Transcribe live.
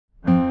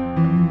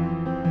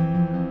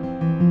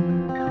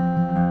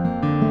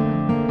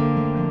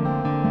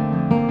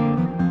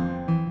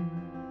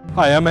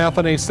Hi, I'm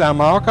Anthony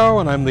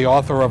Sammarco, and I'm the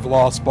author of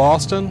Lost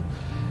Boston.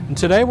 And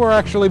today we're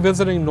actually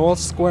visiting North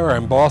Square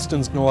in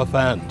Boston's North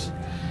End.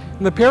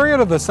 In the period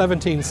of the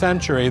 17th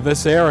century,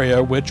 this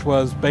area, which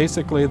was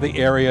basically the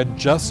area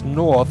just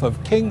north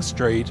of King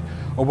Street,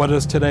 or what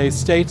is today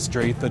State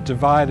Street, that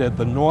divided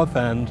the North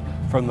End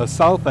from the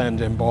South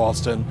End in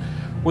Boston,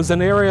 was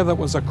an area that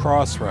was a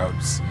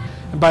crossroads.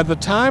 And by the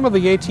time of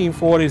the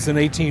 1840s and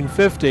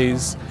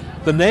 1850s,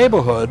 the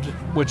neighborhood,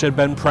 which had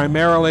been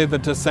primarily the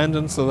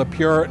descendants of the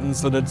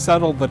Puritans that had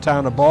settled the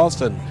town of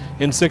Boston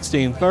in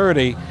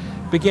 1630,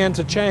 began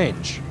to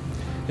change.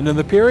 And in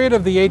the period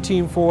of the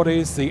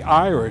 1840s, the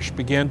Irish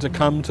began to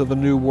come to the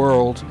New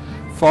World,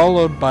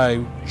 followed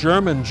by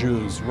German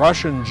Jews,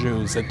 Russian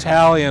Jews,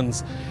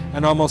 Italians,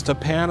 and almost a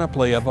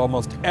panoply of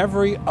almost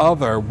every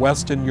other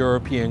Western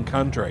European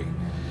country.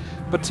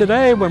 But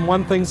today, when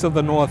one thinks of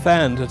the North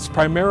End, it's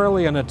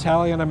primarily an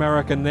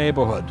Italian-American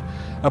neighborhood,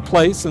 a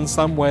place in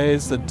some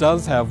ways that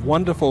does have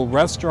wonderful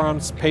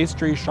restaurants,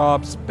 pastry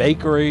shops,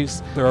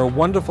 bakeries. There are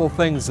wonderful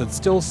things that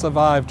still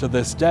survive to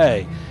this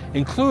day,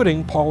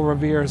 including Paul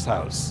Revere's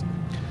house.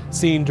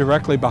 Seen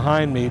directly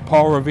behind me,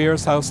 Paul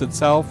Revere's house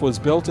itself was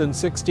built in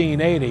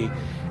 1680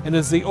 and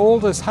is the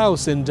oldest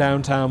house in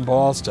downtown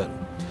Boston.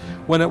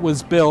 When it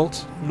was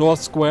built,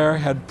 North Square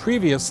had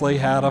previously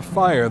had a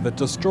fire that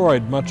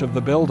destroyed much of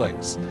the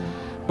buildings.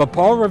 But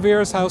Paul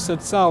Revere's house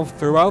itself,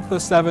 throughout the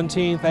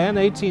 17th and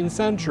 18th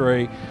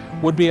century,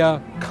 would be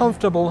a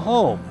comfortable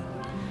home.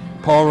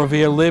 Paul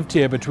Revere lived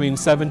here between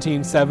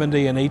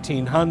 1770 and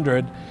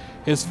 1800.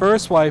 His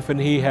first wife and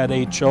he had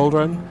 8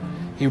 children.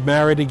 He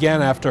married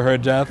again after her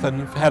death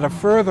and had a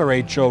further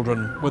 8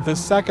 children with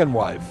his second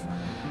wife.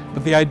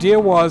 But the idea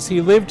was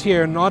he lived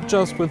here not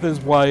just with his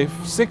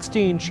wife,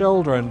 16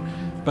 children,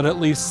 but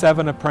at least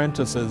 7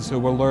 apprentices who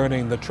were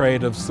learning the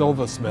trade of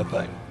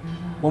silversmithing.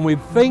 When we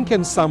think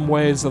in some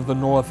ways of the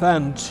North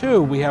End,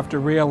 too, we have to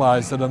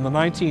realize that in the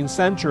 19th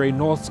century,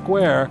 North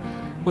Square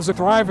was a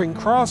thriving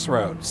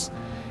crossroads.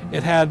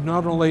 It had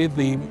not only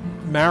the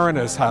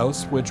Mariner's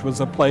House, which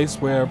was a place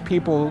where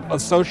people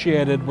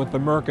associated with the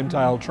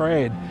mercantile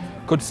trade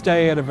could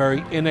stay at a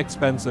very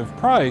inexpensive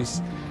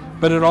price,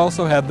 but it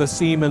also had the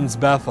Seamen's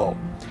Bethel,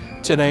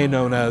 today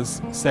known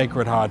as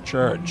Sacred Heart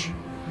Church.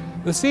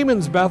 The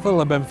Seamen's Bethel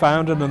had been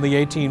founded in the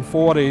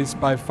 1840s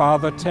by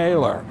Father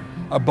Taylor,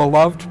 a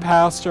beloved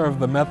pastor of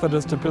the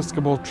Methodist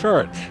Episcopal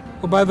Church.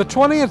 Well, by the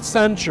 20th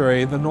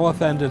century, the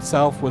North End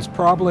itself was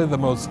probably the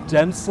most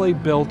densely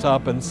built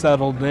up and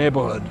settled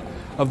neighborhood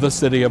of the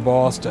city of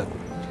Boston.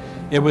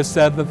 It was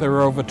said that there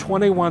were over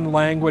 21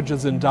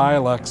 languages and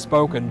dialects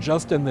spoken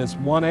just in this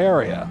one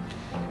area.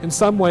 In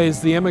some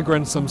ways, the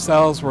immigrants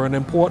themselves were an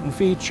important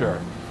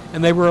feature,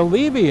 and they were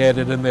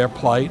alleviated in their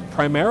plight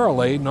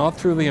primarily not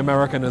through the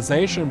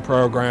Americanization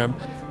program,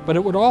 but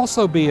it would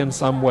also be in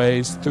some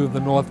ways through the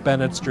North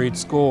Bennet Street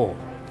School.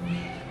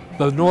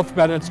 The North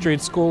Bennet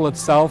Street School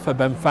itself had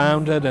been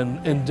founded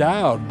and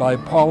endowed by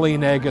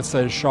Pauline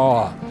Agassiz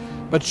Shaw,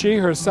 but she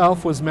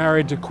herself was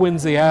married to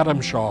Quincy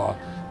Adams Shaw,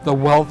 the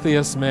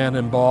wealthiest man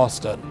in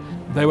Boston.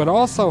 They would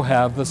also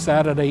have the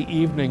Saturday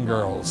Evening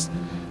Girls,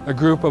 a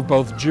group of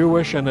both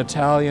Jewish and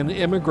Italian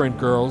immigrant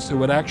girls who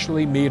would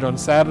actually meet on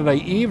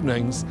Saturday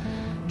evenings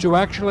to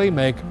actually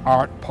make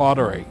art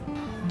pottery.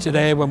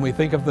 Today, when we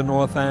think of the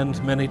North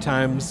End, many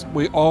times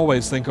we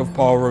always think of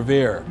Paul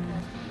Revere.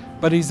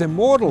 But he's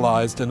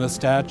immortalized in a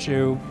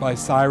statue by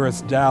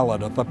Cyrus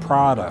Dallett at the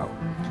Prado.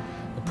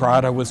 The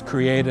Prado was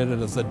created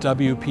as a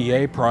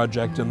WPA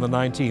project in the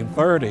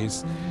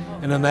 1930s,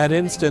 and in that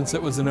instance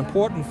it was an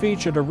important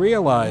feature to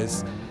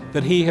realize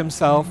that he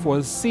himself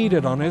was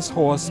seated on his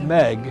horse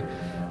Meg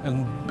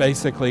and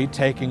basically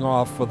taking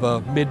off for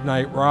the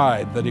midnight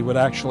ride, that he would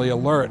actually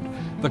alert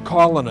the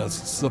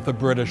colonists that the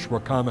British were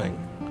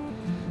coming.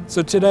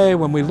 So today,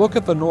 when we look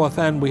at the North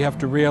End, we have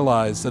to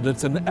realize that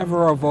it's an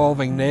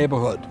ever-evolving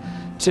neighborhood.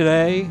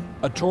 Today,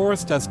 a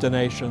tourist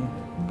destination,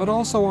 but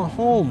also a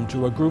home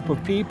to a group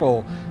of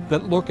people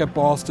that look at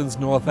Boston's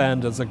North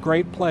End as a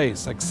great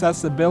place,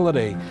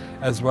 accessibility,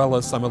 as well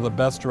as some of the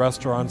best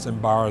restaurants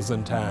and bars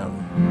in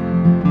town.